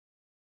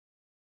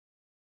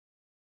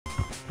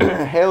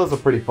Hail is a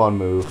pretty fun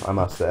move, I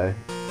must say.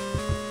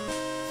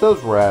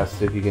 So's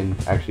Rest, if you can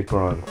actually put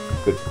on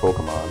good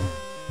Pokemon.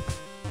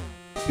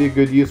 Be a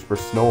good use for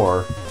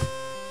Snore.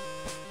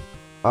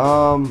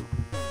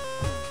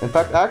 In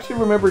fact, I actually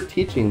remember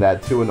teaching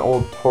that to an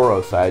old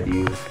Tauros I had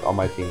used on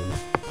my team.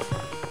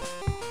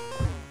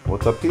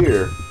 What's up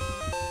here?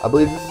 I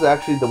believe this is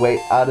actually the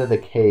way out of the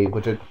cave,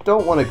 which I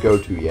don't want to go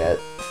to yet.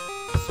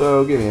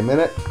 So, give me a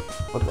minute.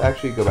 Let's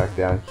actually go back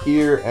down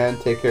here and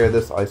take care of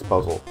this ice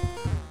puzzle.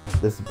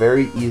 This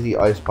very easy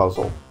ice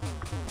puzzle.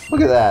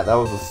 Look at that. That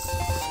was a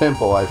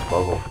simple ice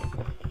puzzle.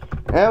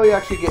 And we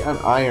actually get an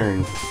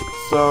iron.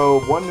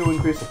 So, one to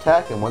increase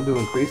attack and one to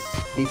increase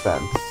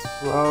defense.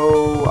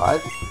 So, I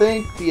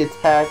think the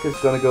attack is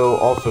going to go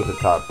also to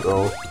Top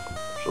Girl.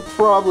 She'll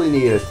probably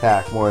need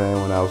attack more than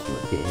anyone else in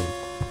the team.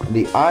 And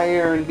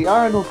the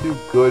iron will do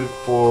good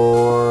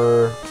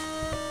for...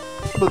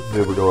 the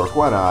Zubadork,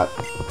 why not?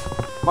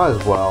 Might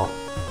as well.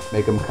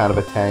 Make him kind of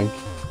a tank.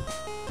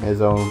 In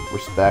his own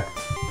respect.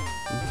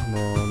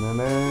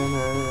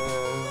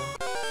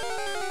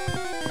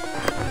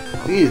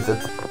 Jeez,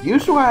 it's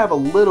usually I have a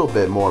little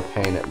bit more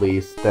pain at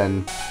least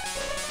than...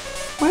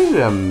 Wait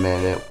a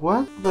minute,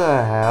 what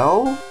the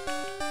hell?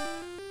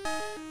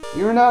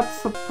 You're not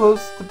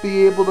supposed to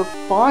be able to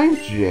find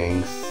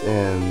Jinx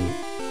in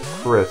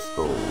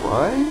Crystal,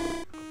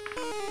 right?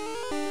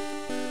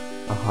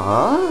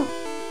 Uh-huh?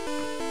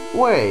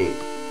 Wait,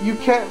 you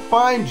can't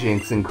find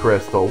Jinx in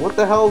Crystal. What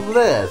the hell is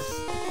this?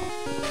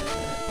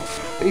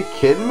 Are you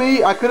kidding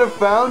me? I could have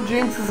found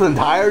Jinx this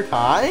entire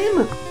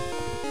time?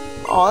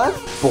 Oh,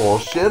 that's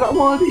bullshit. I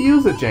wanted to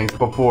use a Jinx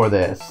before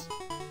this.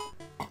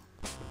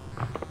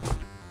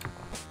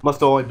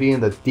 Must only be in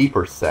the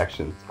deeper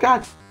sections.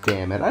 God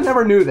damn it, I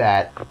never knew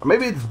that. Or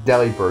maybe it's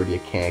Delibird you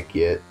can't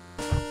get.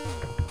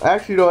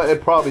 Actually, you know what?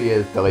 It probably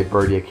is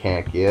Delibird you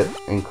can't get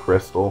in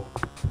Crystal.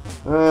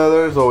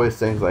 There's always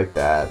things like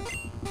that.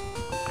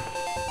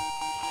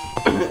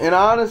 And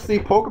honestly,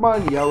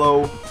 Pokemon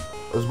Yellow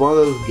was one of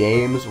those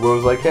games where it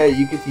was like, hey,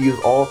 you get to use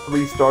all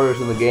 3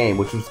 starters in the game,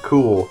 which was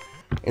cool.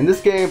 In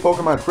this game,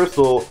 Pokemon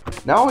Crystal,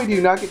 not only do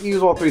you not get to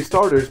use all 3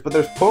 starters, but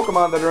there's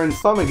Pokemon that are in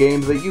some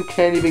games that you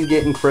can't even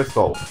get in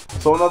Crystal.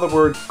 So in other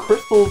words,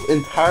 Crystal's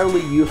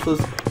entirely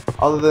useless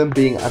other than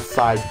being a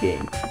side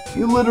game.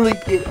 You literally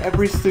get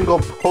every single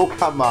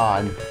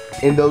Pokemon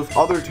in those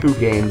other 2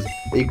 games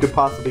that you could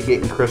possibly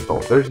get in Crystal.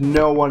 There's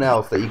no one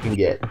else that you can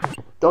get.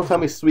 Don't tell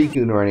me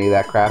Suicune or any of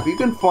that crap. You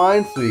can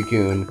find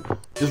Suicune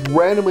just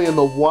randomly in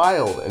the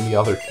wild in the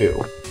other 2.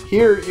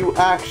 Here, you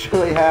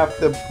actually have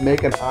to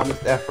make an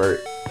honest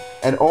effort.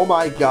 And oh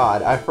my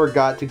god, I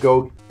forgot to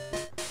go...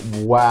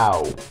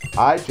 Wow.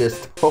 I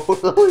just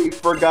totally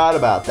forgot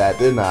about that,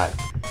 didn't I?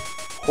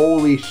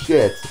 Holy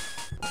shit.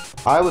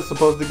 I was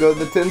supposed to go to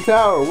the Tin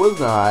Tower,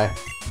 wasn't I?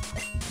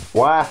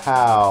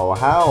 Wow.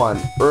 How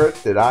on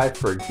earth did I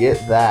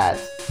forget that?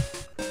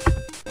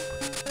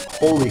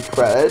 Holy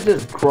crap, that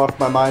just crossed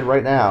my mind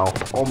right now.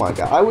 Oh my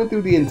god. I went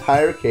through the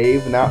entire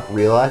cave not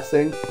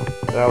realizing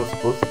that I was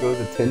supposed to go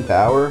to the Tin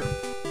Tower.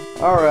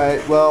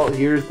 Alright, well,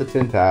 here's the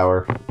Tin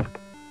Tower.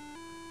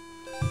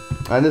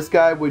 And this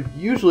guy would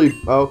usually...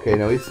 Okay,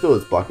 no, he still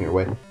is blocking your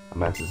way. A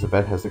massive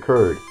event has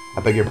occurred.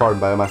 I beg your pardon,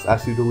 but I must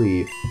ask you to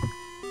leave.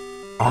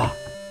 Ah,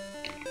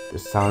 the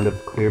sound of a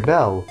clear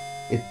bell.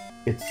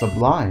 It's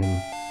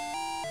sublime.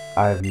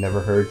 I've never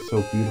heard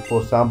so beautiful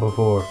a sound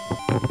before.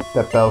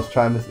 That bell's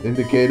chime is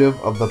indicative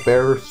of the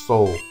bearer's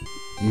soul.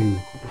 You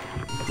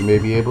may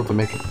be able to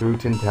make it through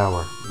Tin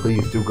Tower.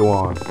 Please do go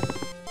on.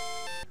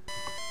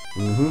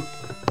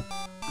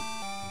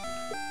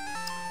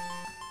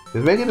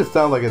 It's making it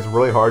sound like it's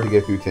really hard to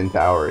get through Tin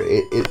Tower.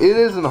 It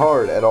isn't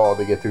hard at all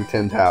to get through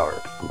Tin Tower.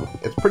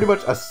 It's pretty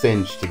much a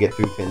cinch to get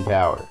through Tin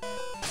Tower.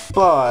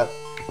 But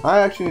I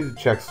actually need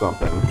to check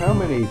something. How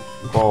many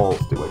balls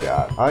do I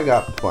got? I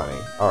got plenty.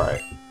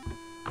 Alright.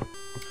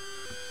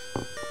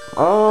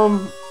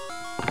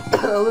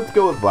 Let's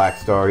go with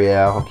Blackstar.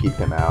 Yeah, I'll keep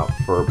him out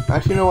for...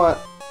 Actually, you know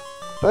what?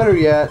 Better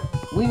yet,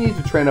 we need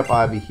to train up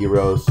Ivy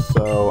Heroes,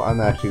 so I'm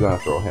actually going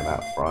to throw him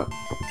out front.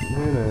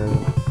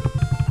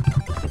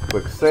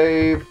 Quick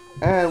save.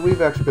 And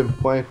we've actually been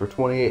playing for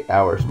 28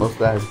 hours. Most of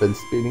that has been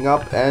speeding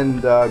up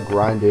and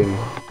grinding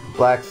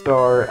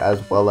Blackstar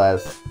as well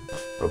as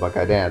Robot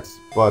Guy Dance.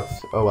 But,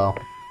 oh well.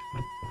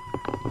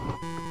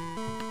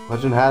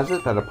 Legend has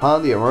it that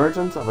upon the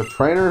emergence of a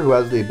trainer who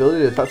has the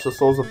ability to touch the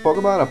souls of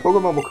Pokemon, a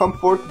Pokemon will come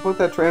forth to put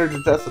that trainer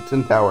to test at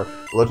Tin Tower.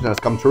 The legend has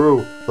come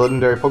true. The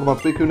legendary Pokemon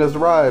Suicune has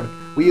arrived.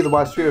 We, the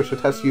Wise Trio, shall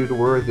test you to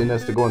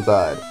worthiness to go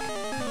inside.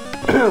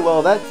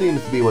 Well, that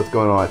seems to be what's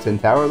going on at Tin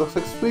Tower. Looks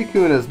like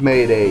Suicune has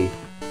made a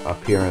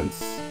appearance.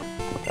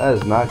 That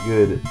is not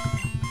good.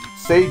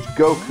 Sage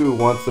Goku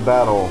wants to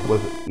battle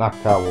with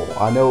Noctowl.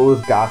 I know it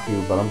was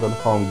Gaku, but I'm going to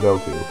call him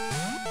Goku.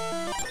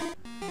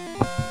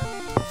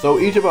 So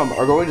each of them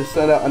are going to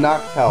send out a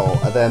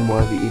Noctowl and then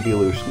one of the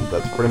evolutions.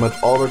 That's pretty much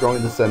all they're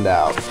going to send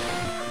out.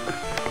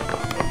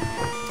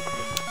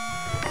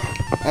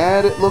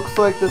 And it looks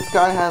like this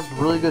guy has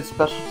really good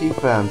special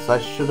defense. I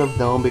should have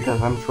known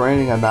because I'm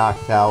training a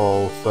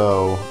Noctowl,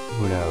 so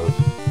who knows.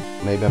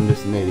 Maybe I'm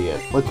just an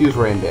idiot. Let's use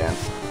Rain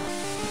Dance.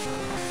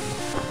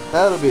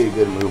 That'll be a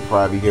good move for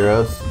Ivy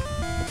Heroes.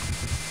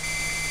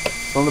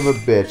 Son of a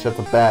bitch, that's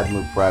a bad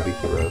move for Ivy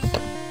Heroes.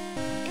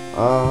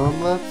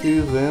 Let's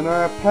use in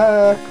our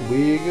pack.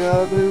 We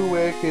gotta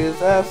wake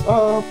his ass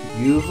up.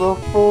 Use a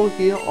full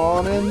heal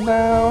on him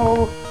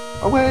now.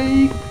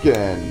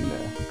 Awaken.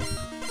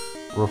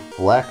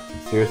 Reflect.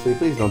 Seriously,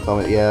 please don't tell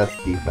me. Yeah,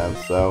 that's defense,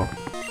 so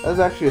that's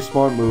actually a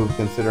smart move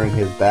considering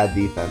his bad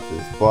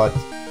defenses. But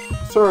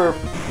Surf,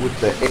 with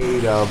the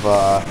aid of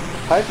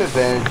type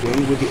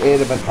advantaging, with the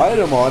aid of an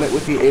item on it,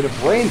 with the aid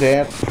of Rain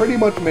Dance, pretty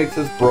much makes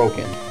us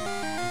broken.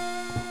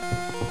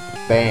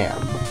 Bam.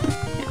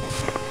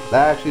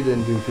 That actually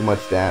didn't do too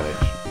much damage.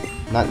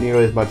 Not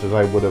nearly as much as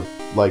I would have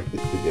liked it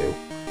to do.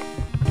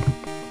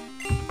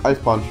 Ice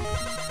Punch.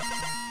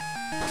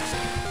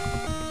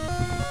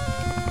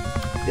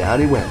 Down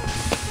he went.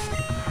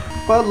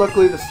 But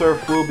luckily the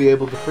Surf will be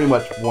able to pretty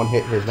much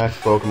one-hit his next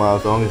Pokemon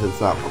as long as it's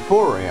not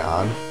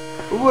Vaporeon.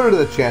 But what are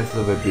the chances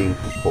of it being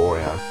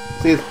Vaporeon?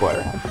 See, it's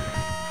Flareon.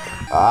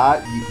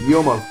 You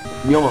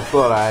almost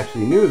thought I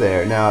actually knew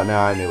there. Now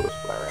I knew it was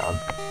Flareon.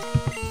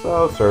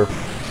 So, Surf.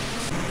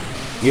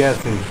 Yeah,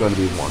 this thing's going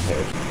to be one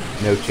hit.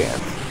 No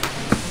chance.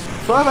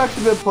 So I've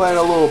actually been playing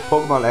a little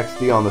Pokemon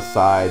XD on the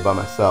side by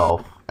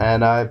myself.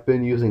 And I've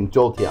been using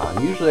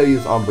Jolteon. Usually I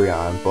use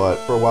Umbreon, but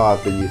for a while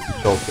I've been using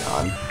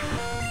Jolteon.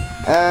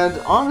 And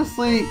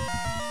honestly,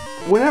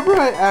 whenever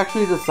I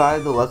actually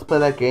decide to let's play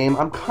that game,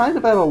 I'm kind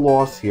of at a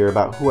loss here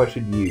about who I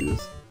should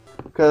use.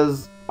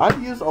 Because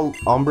I've used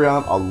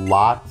Umbreon a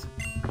lot,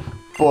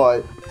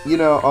 but, you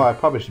know, I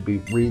probably should be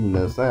reading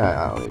this.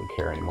 I don't even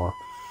care anymore.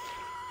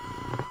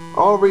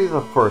 I'll read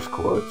the first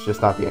quotes,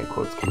 just not the end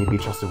quotes. Can you be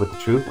trusted with the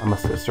truth? I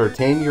must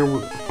ascertain your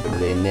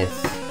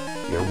worthlessness.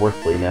 Your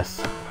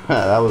worthliness.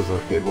 That was a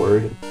good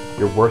word.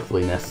 Your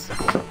worthliness.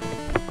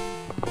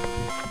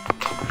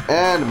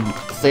 And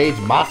Sage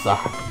Masa.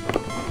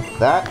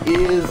 That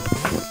is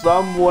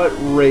somewhat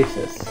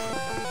racist.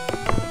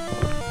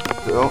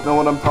 Don't know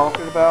what I'm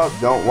talking about?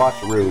 Don't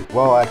watch Root.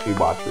 Well, actually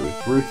watch Root.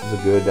 Root is a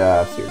good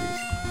series.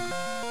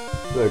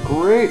 It's a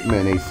great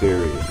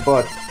mini-series,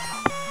 but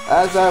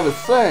as I was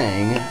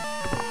saying,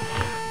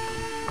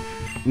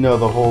 you know,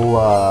 the whole,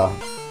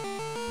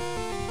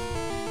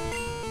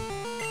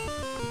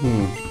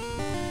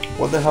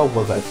 what the hell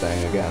was I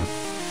saying again?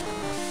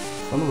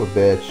 Son of a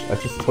bitch, I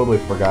just totally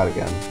forgot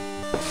again.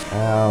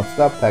 Ow,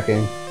 stop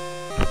pecking.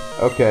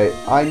 Okay,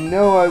 I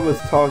know I was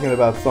talking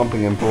about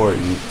something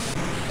important.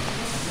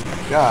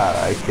 God,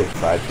 I get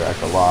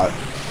sidetracked a lot.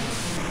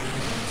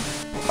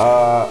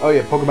 Oh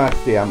yeah, Pokemon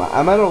XD.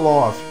 I'm at a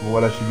loss for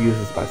what I should use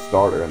as my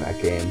starter in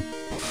that game.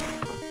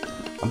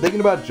 I'm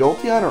thinking about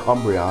Jolteon or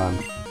Umbreon.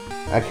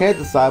 I can't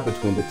decide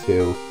between the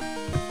two.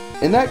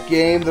 In that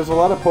game, there's a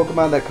lot of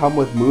Pokemon that come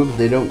with moves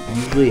they don't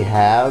usually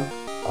have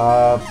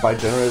by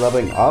generally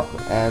leveling up,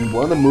 and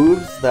one of the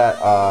moves that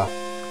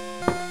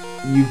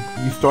you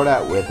start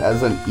out with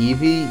as an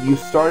Eevee, you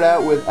start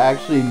out with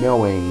actually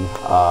knowing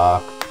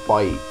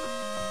Bite,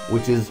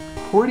 which is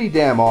pretty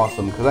damn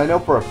awesome, because I know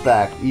for a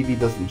fact Eevee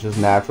doesn't just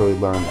naturally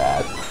learn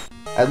that.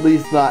 At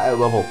least not at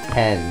level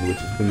 10, which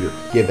is when you're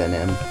given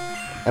him.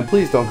 And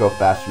please don't go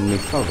faster than me,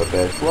 son of a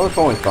bitch. Well, it's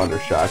only Thunder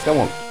Shock. That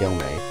won't kill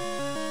me.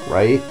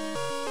 Right?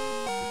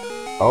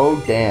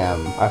 Oh,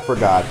 damn. I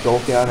forgot.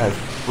 Jolteon has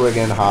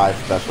friggin' high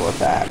special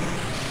attack.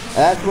 And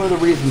that's one of the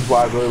reasons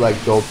why I really like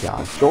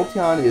Jolteon.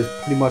 Jolteon is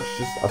pretty much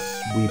just a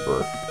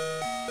sweeper.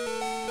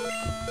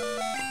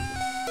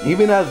 He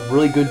even has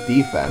really good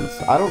defense.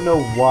 I don't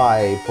know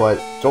why, but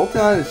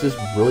Jolteon is just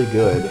really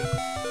good.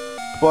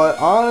 But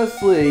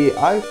honestly,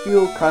 I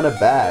feel kind of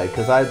bad,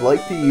 because I'd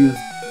like to use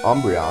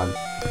Umbreon.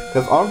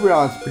 Because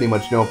Umbreon's pretty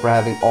much known for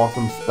having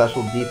awesome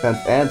special defense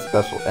and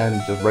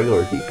just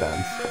regular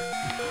defense.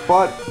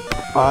 But,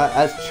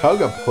 as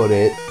Chugga put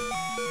it,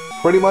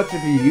 pretty much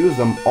if you use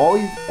him, all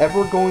he's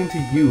ever going to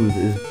use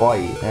is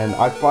Bite. And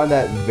I find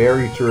that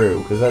very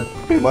true, because that's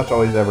pretty much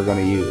all he's ever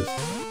going to use.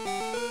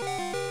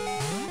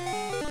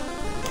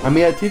 I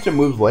mean, I teach him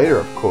moves later,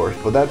 of course,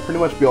 but that'd pretty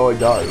much be all he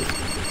does.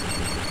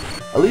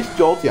 At least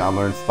Jolteon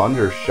learns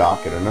Thunder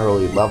Shock at an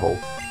early level.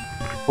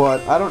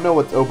 But I don't know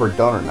what's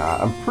overdone or not.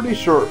 I'm pretty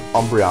sure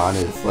Umbreon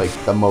is, like,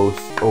 the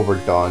most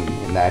overdone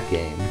in that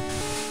game.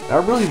 And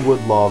I really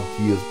would love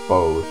to use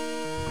both.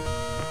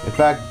 In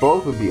fact,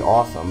 both would be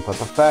awesome, but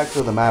the fact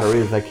of the matter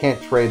is I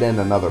can't trade in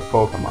another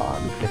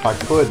Pokemon. If I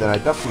could, then I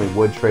definitely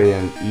would trade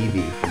in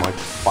Eevee from, like,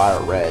 Fire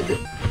Red.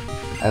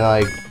 And,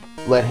 like,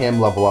 let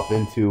him level up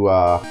into,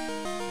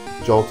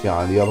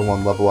 Jolteon, the other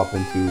one level up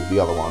into the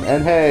other one.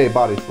 And hey,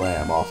 Body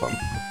Slam, awesome.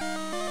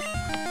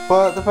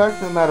 But the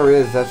fact of the matter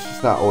is, that's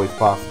just not always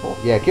possible.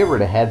 Yeah, get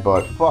rid of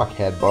Headbutt. Fuck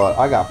Headbutt.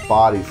 I got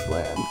Body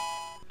Slam.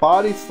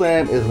 Body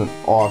Slam is an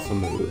awesome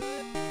move.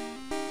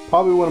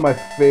 Probably one of my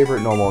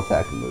favorite normal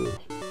attacking moves.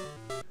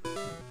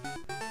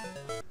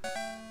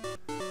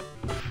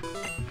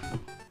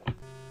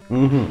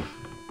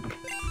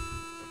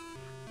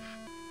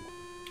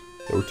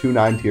 There were two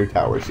 9-tier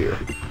towers here.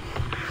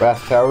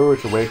 Brass Tower,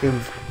 which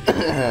awakens,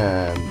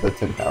 and the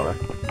Tin Tower.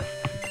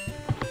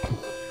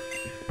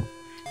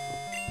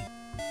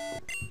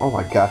 Oh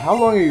my god, how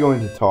long are you going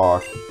to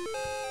talk?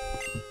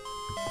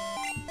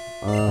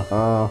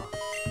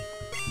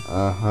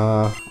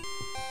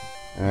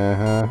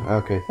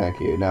 Okay, thank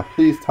you. Now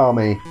please tell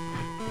me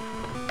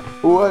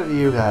what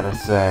you gotta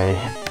say.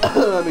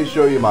 Let me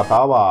show you my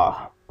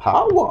power.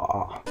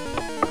 Power!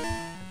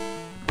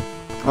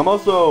 I'm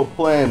also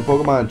playing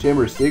Pokemon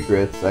Chamber of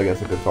Secrets. I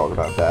guess I could talk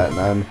about that, and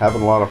I'm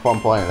having a lot of fun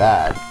playing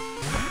that.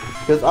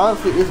 Because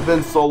honestly, it's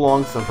been so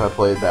long since I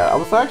played that. I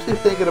was actually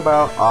thinking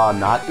about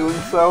not doing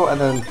so, and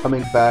then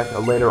coming back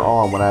later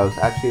on when I was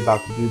actually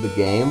about to do the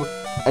game,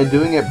 and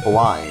doing it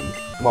blind.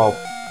 Well,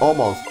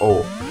 almost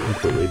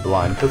completely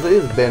blind, because it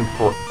has been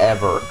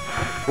forever.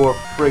 For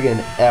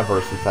friggin'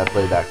 ever since I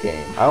played that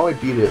game. I only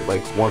beat it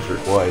like once or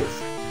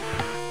twice.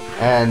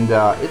 And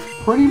it's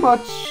pretty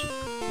much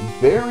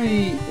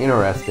very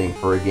interesting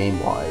for a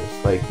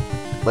game-wise.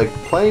 Like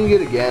playing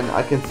it again,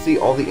 I can see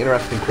all the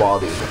interesting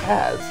qualities it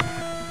has.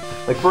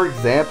 Like, for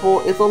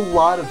example, it's a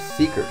lot of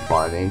secret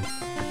finding,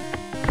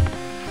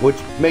 which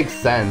makes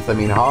sense. I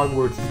mean,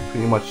 Hogwarts is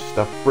pretty much just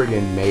a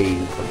friggin'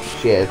 maze of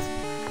shit,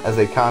 as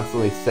they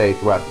constantly say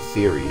throughout the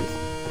series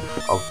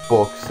of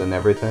books and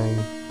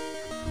everything.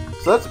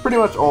 So that's pretty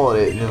much all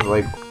it is, just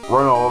like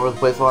running all over the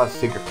place, a lot of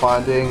secret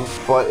finding,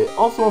 but it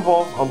also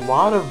involves a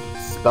lot of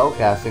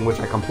spellcasting, which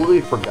I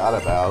completely forgot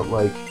about.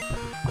 Like,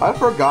 I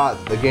forgot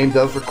that the game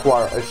does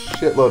require a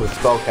shitload of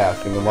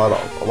spellcasting and a lot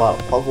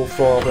of puzzle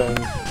solving.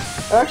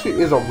 It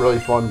actually is a really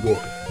fun game.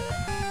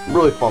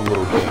 Really fun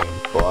little game,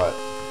 but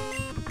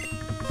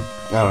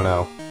I don't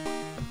know.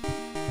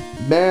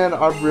 Man,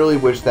 I really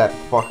wish that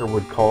fucker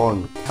would call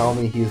and tell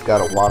me he's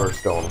got a water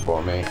stone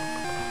for me.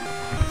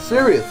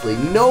 Seriously,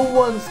 no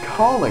one's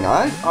calling.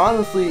 I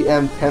honestly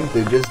am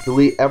tempted to just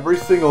delete every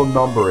single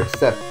number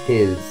except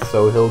his,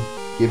 so he'll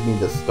give me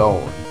the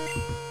stone.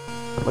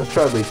 Let's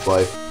try Leaf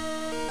Life.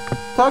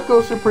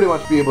 Taco should pretty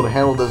much be able to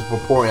handle this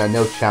Vaporeon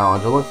no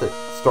challenge, unless it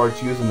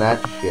starts using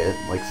that shit,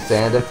 like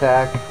Sand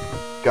Attack.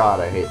 God,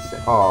 I hate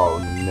Sand. Oh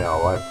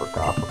no, I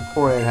forgot.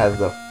 Vaporeon has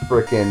the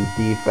frickin'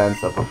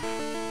 defense of a...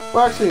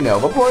 Well, actually no,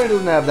 Vaporeon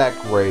doesn't have that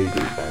great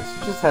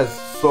defense. It just has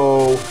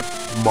so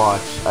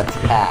much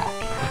attack.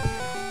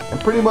 And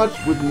pretty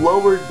much with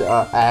lowered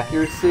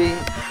accuracy,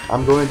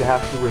 I'm going to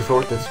have to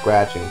resort to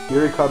scratching.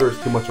 Fury Cutter is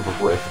too much of a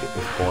risk at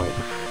this point.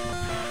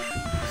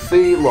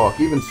 See, look,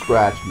 even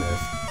Scratch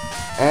missed.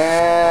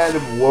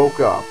 And woke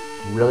up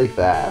really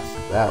fast.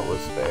 That was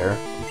fair.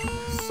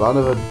 Son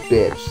of a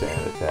bitch,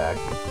 Sand Attack.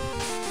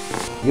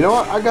 You know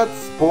what? I got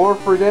Spore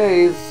for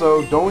days,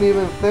 so don't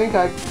even think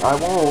I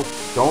won't.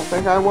 Don't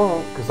think I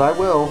won't, because I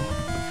will.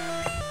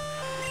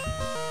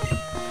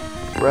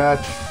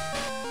 Scratch.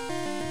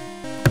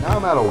 Now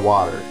I'm out of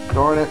water.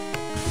 Darn it.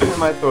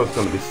 My throat's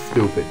gonna be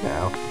stupid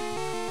now.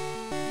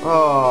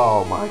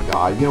 Oh my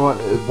god. You know what?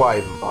 Why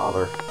even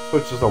bother?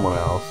 Switch to someone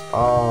else.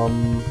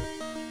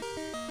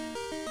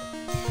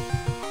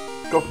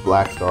 Go for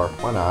Blackstar.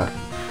 Why not?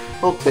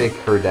 He'll take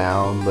her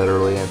down,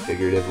 literally and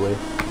figuratively.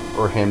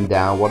 Or him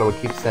down. Why do I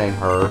keep saying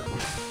her?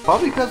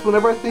 Probably because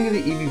whenever I think of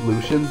the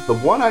evolutions, the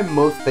one I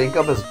most think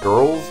of as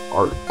girls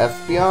are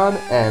Espeon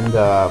and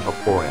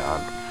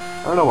Vaporeon.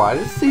 I don't know why. I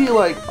just see,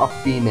 like, a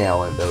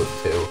female in those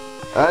two.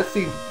 I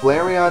see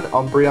Flareon,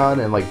 Umbreon,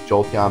 and, like,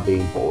 Jolteon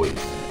being boys.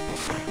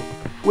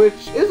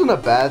 Which isn't a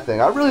bad thing.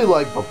 I really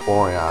like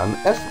Vaporeon.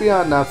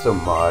 Espeon, not so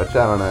much.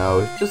 I don't know.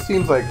 It just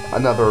seems like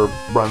another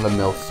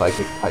run-of-the-mill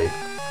psychic type.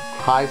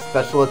 High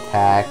special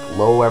attack,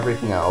 low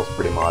everything else,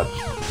 pretty much.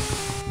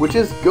 Which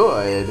is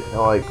good. You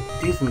know, like,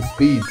 decent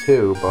speed,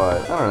 too,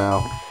 but I don't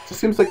know. It just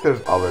seems like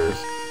there's others.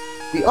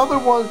 The other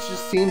ones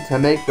just seem to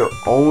make their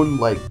own,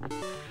 like,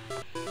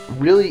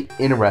 really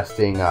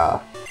interesting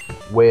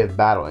way of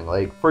battling.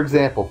 Like, for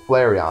example,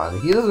 Flareon.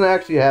 He doesn't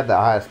actually have that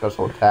high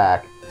special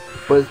attack,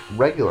 but his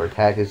regular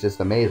attack is just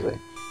amazing.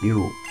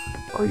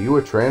 Are you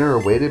a trainer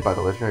awaited by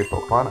the legendary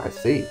Pokemon? I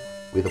see.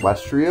 We, the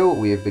West Trio,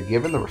 we have been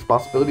given the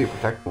responsibility of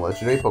protecting the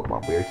legendary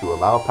Pokemon. We are to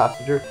allow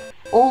passenger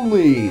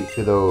only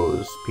to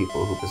those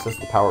people who possess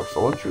the power of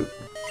Soul and Truth.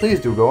 Please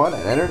do go on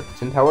and enter the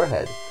Tin Tower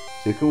ahead,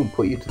 so we can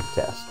put you to the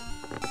test.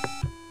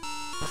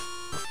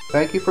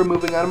 Thank you for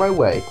moving out of my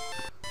way,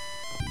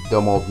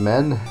 dumb old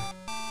men.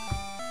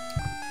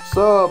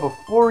 So,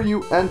 before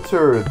you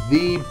enter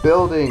the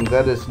building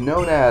that is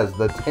known as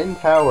the Tin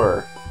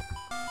Tower,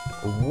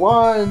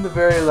 the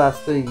very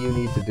last thing you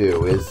need to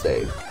do is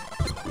save.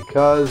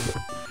 Because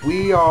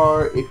we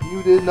are, if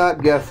you did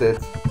not guess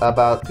it,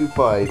 about to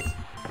fight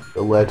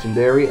the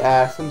legendary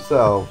ass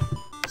himself,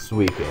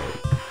 Suicune.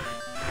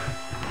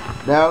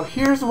 Now,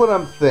 here's what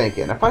I'm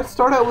thinking. If I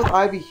start out with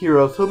Ivy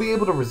Heroes, he'll be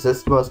able to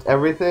resist most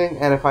everything,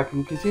 and if I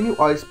can continue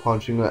Ice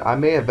Punching, I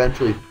may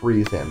eventually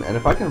freeze him. And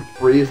if I can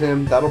freeze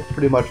him, that'll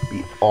pretty much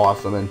be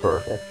awesome and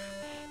perfect.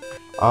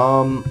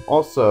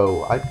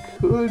 Also, I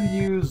could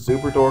use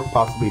Super Dork,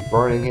 possibly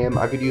burning him.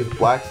 I could use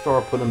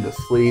Blackstar, put him to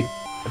sleep.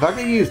 If I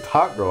could use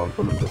Totgro and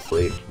put him to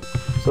sleep.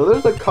 So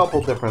there's a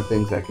couple different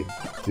things I could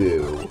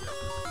do.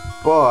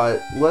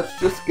 But, let's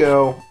just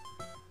go.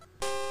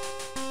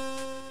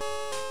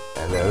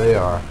 And there they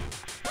are.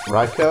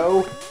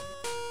 Raikou,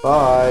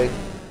 bye.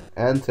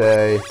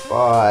 Entei.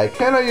 Bye.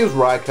 Can I use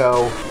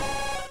Raikou?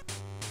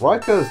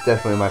 Raikou is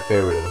definitely my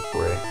favorite of the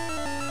three.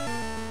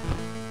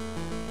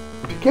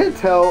 If you can't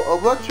tell,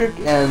 electric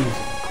and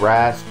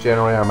grass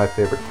generally are my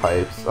favorite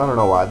types. I don't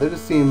know why. They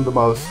just seem the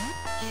most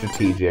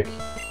strategic.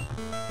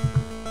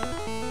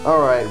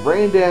 Alright,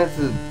 Rain Dance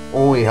is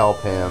only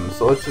help him,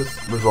 so let's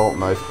just result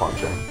in Ice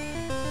Punching.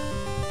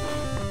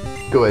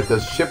 Good.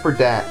 Does Shipper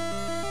Dat?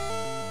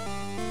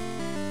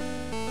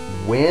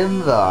 When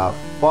the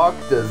fuck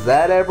does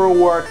that ever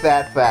work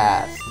that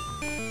fast?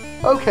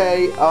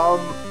 Okay,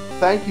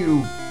 thank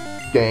you,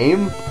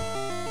 game,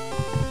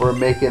 for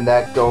making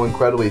that go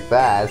incredibly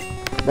fast.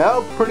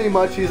 Now pretty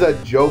much he's a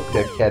joke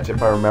to catch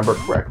if I remember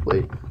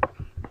correctly.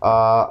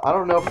 I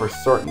don't know for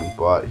certain,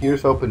 but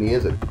here's hoping he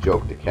is a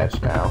joke to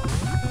catch now.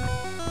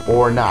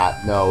 Or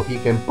not. No, he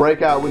can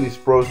break out when he's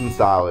frozen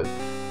solid.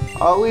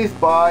 At least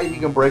he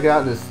can break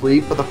out in his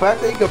sleep, but the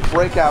fact that he can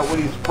break out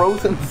when he's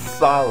frozen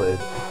solid.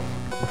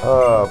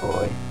 Oh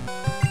boy.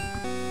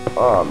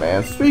 Oh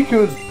man,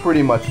 Suicune's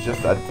pretty much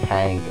just a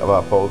tank of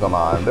a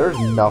Pokemon. There's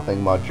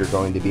nothing much you're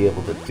going to be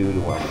able to do to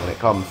him when it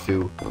comes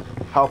to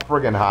how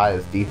friggin' high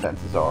his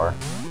defenses are.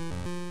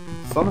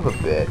 Son of a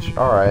bitch.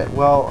 Alright,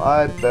 well,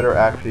 I better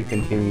actually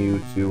continue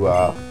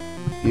to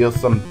deal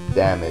some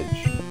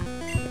damage.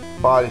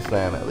 Body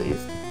Slam at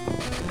least.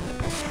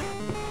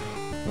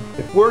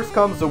 If worst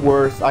comes to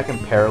worst, I can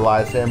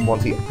paralyze him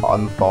once he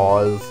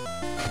unthaws.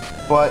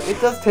 But it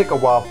does take a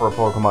while for a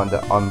Pokemon to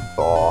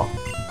unthaw.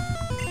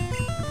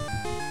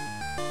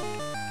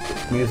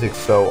 This music's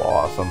so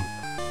awesome.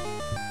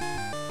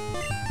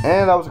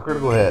 And that was a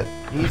critical hit.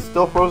 He's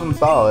still frozen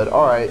solid.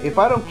 Alright, if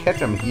I don't catch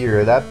him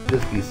here, that'd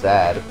just be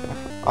sad.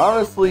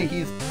 Honestly,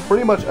 he's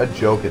pretty much a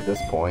joke at this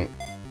point.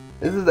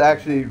 This is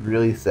actually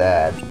really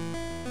sad.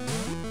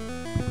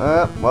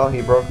 Well,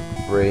 he broke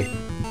free.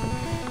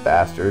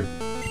 Bastard.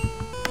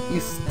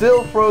 He's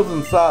still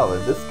frozen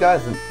solid. This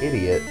guy's an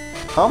idiot.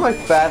 How am I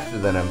faster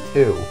than him,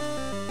 too?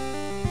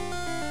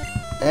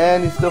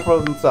 And he's still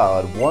frozen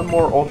solid. One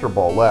more Ultra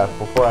Ball left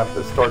before I have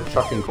to start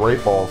chucking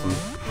Great Balls and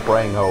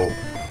praying hope.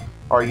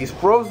 Alright, he's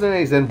frozen and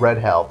he's in red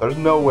health. There's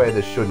no way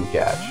this shouldn't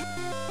catch.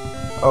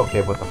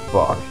 Okay, what the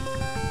fuck?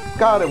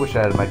 God, I wish I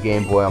had my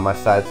Game Boy on my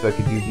side so I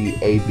could do the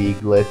AB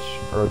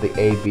glitch, or the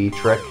AB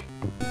trick.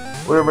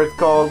 Whatever it's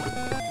called.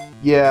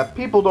 Yeah,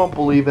 people don't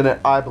believe in it.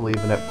 I believe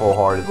in it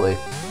full-heartedly.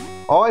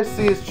 All I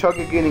see is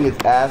Chugga getting his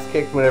ass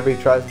kicked whenever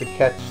he tries to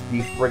catch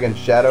the friggin'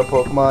 Shadow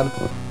Pokemon.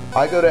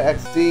 I go to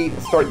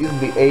XD, start using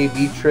the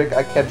AB trick.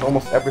 I catch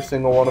almost every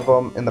single one of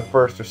them in the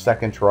first or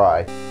second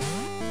try.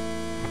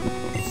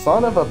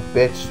 Son of a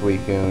bitch,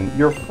 Suicune.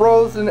 You're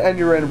frozen and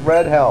you're in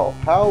red health.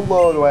 How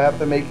low do I have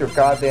to make your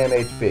goddamn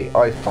HP?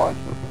 Ice Punch.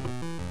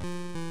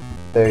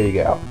 There you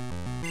go.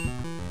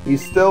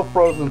 He's still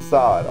frozen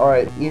solid.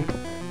 Alright,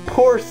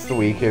 poor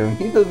Suicune.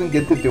 He doesn't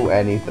get to do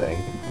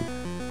anything.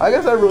 I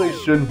guess I really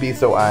shouldn't be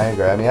so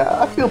angry. I mean,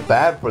 I feel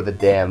bad for the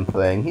damn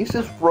thing. He's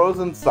just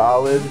frozen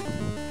solid,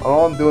 and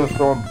all I'm doing is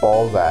throwing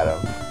balls at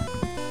him.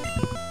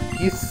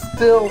 He's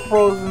still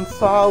frozen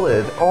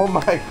solid. Oh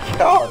my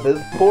god,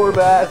 this poor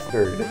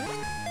bastard.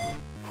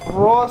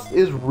 Frost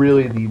is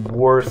really the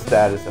worst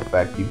status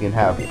effect you can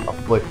have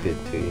afflicted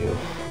to you.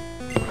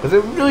 Because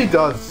it really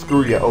does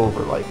screw you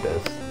over like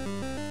this.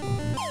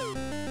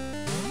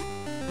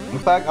 In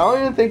fact, I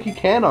don't even think he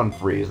can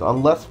unfreeze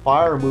unless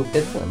Fire Move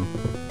hits him.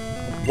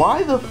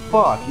 Why the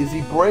fuck is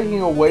he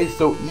breaking away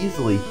so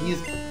easily?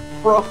 He's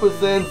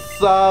frozen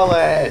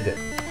solid!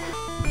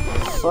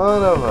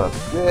 Son of a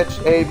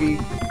bitch, AB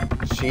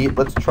cheat.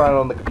 Let's try it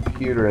on the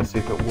computer and see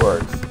if it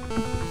works.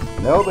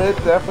 Nope, it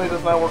definitely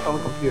does not work on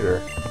the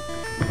computer.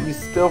 He's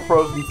still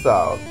frozen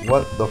solid.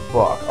 What the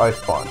fuck? Ice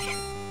Punch.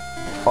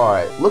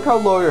 Alright, look how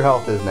low your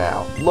health is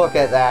now. Look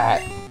at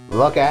that!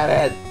 Look at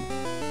it!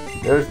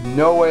 There's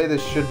no way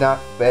this should not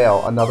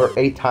fail another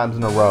 8 times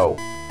in a row.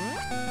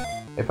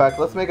 In fact,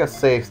 let's make a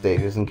save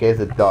state just in case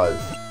it does.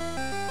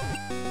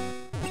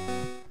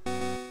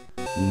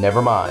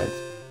 Never mind.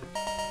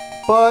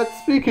 But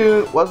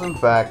Suicune was in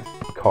fact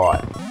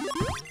caught.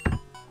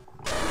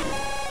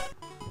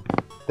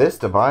 This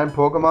divine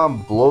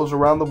Pokemon blows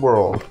around the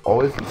world,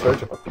 always in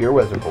search of a pure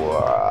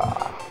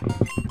reservoir.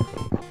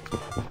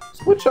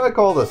 So what should I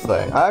call this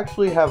thing? I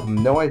actually have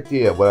no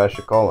idea what I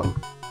should call him.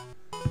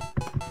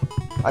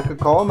 I could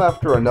call him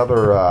after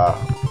another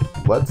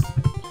Let's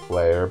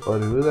Player,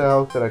 but who the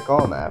hell could I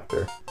call him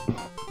after?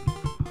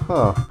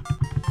 Huh.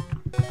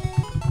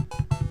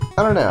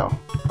 I don't know.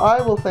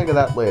 I will think of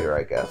that later,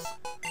 I guess.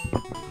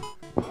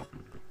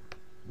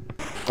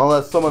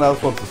 Unless someone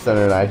else wants to send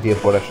an idea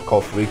of what I should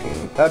call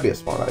Suicune. That'd be a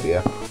smart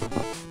idea.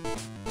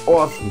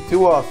 Awesome.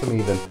 Too awesome,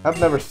 even. I've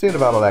never seen a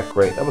battle that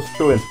great. That was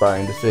truly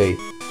inspiring to see.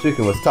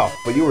 Suicune was tough,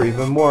 but you were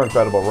even more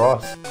incredible,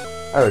 Ross.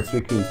 I heard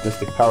Suicune's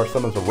mystic power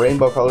summons a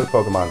rainbow-colored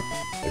Pokemon.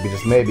 Maybe,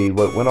 just maybe,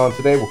 what went on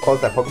today will cause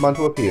that Pokemon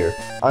to appear.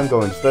 I'm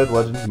going to study the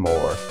legends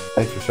more.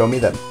 Thanks for showing me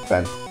that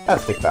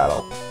fantastic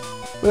battle.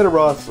 Later,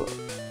 Ross.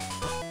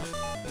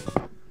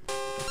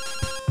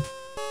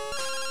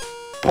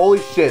 Holy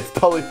shit, it's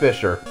Tully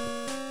Fisher.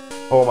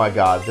 Oh my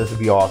god, this would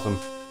be awesome.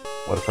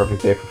 What a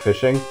perfect day for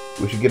fishing.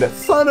 We should get a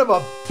son of a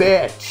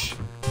bitch!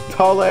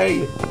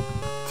 Tully!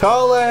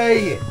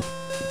 Tully!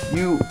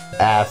 You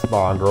ass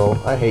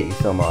mongrel. I hate you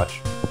so much.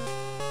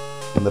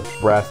 When the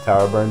brass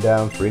tower burned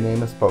down, 3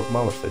 nameless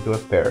Pokemon were said to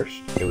have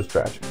perished. It was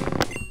tragic.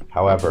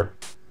 However,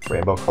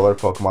 rainbow-colored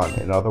Pokemon,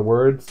 in other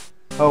words,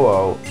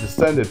 Ho-Oh,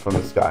 descended from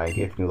the sky and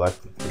gave new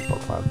life to the 3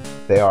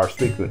 Pokemon. They are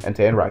Suicune,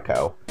 Entei, and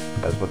Raikou.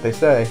 That's what they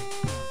say.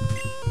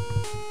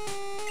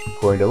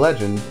 According to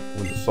legend,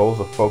 when the souls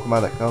of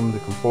Pokemon that come to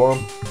conform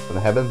from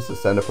the heavens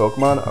descend to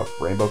Pokemon of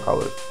rainbow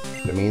colors.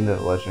 Does it mean that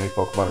the legendary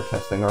Pokemon are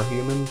testing our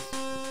humans?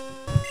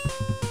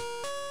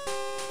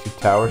 2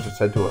 towers are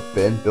said to have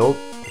been built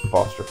to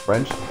foster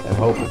friendship and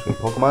hope between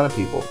Pokemon and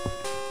people.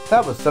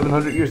 That was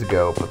 700 years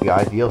ago, but the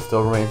ideal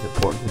still remains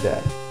important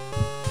today.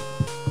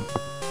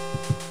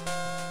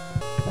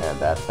 And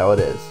that's how it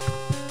is.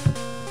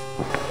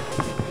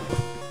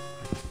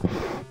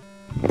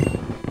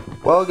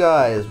 Well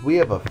guys, we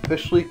have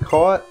officially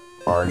caught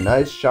our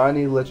nice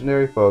shiny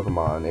legendary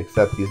Pokemon,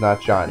 except he's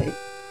not shiny.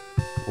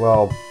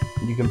 Well,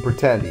 you can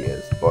pretend he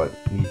is, but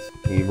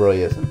he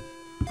really isn't.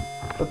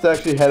 Let's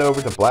actually head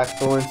over to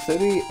Blackthorn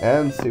City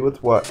and see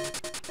what's what.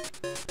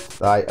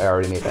 I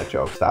already made that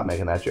joke. Stop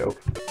making that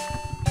joke.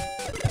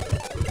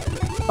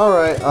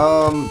 Alright,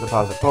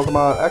 deposit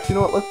Pokemon. Actually,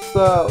 you know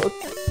what?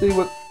 Let's see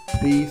what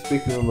the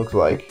Suicune looks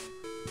like.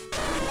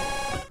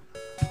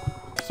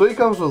 So he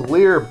comes with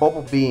Leer,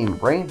 Bubble Beam,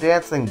 Rain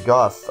Dance, and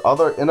Gust.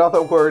 In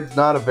other words,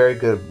 not a very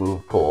good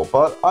move pool,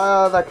 but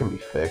that can be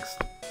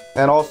fixed.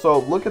 And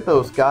also, look at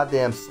those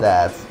goddamn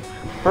stats.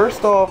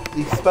 First off,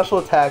 the special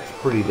attack's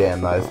pretty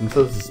damn nice, and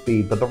so is the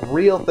speed, but the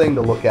real thing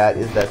to look at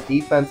is that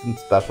defense and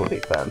special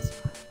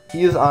defense.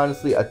 He is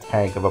honestly a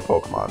tank of a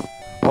Pokemon.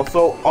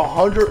 Also,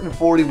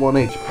 141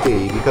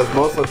 HP, because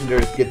most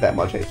legendaries get that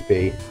much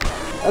HP.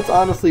 That's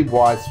honestly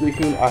why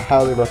Suicune I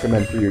highly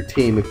recommend for your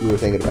team if you were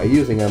thinking about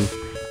using him.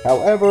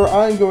 However,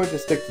 I'm going to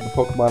stick to the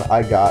Pokemon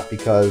I got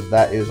because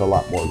that is a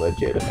lot more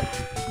legitimate.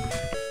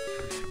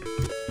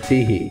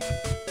 Teehee.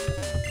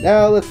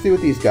 Now, let's see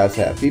what these guys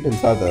have. Deep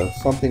inside the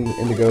Something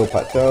Indigo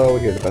Plateau,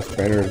 here are the best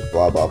trainers,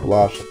 blah blah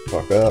blah, shut the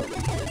fuck up.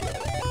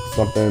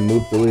 Something,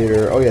 Move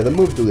Deleter. Oh yeah, the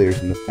Move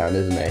Deleter's in this town,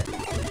 isn't it?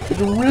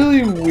 It's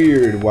really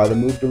weird why the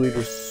Move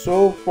Deleter's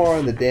so far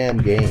in the damn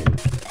game.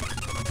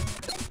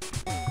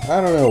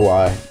 I don't know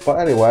why. But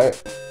anyway,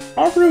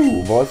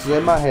 voices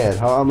in my head,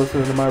 huh? I'm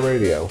listening to my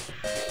radio.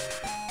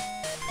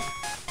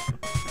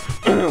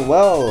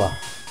 Well,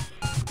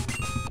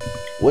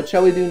 what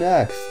shall we do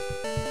next?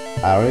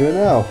 I don't even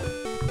know.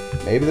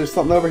 Maybe there's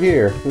something over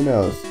here. Who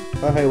knows?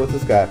 Oh, hey, what's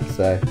this guy have to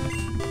say?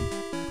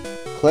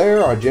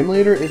 Claire, our gym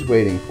leader, is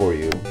waiting for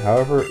you.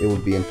 However, it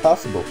would be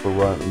impossible for a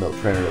run-of-the-mill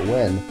trainer to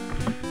win.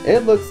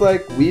 It looks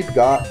like we've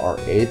got our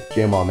 8th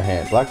gym on the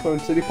hand. Blackthorn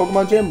City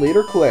Pokemon Gym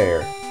Leader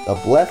Claire, the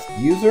blessed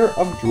user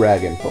of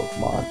Dragon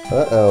Pokemon.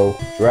 Uh-oh,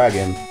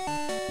 Dragon.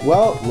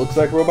 Well, looks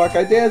like Robot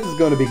Guy Dance is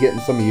going to be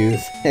getting some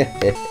use.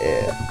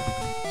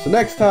 So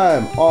next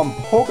time on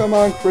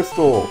Pokemon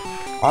Crystal,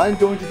 I'm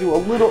going to do a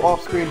little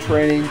off-screen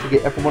training to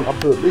get everyone up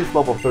to at least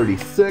level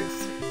 36,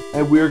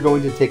 and we're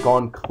going to take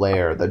on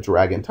Claire, the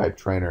Dragon-type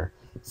trainer.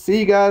 See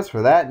you guys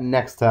for that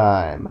next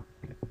time.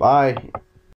 Bye.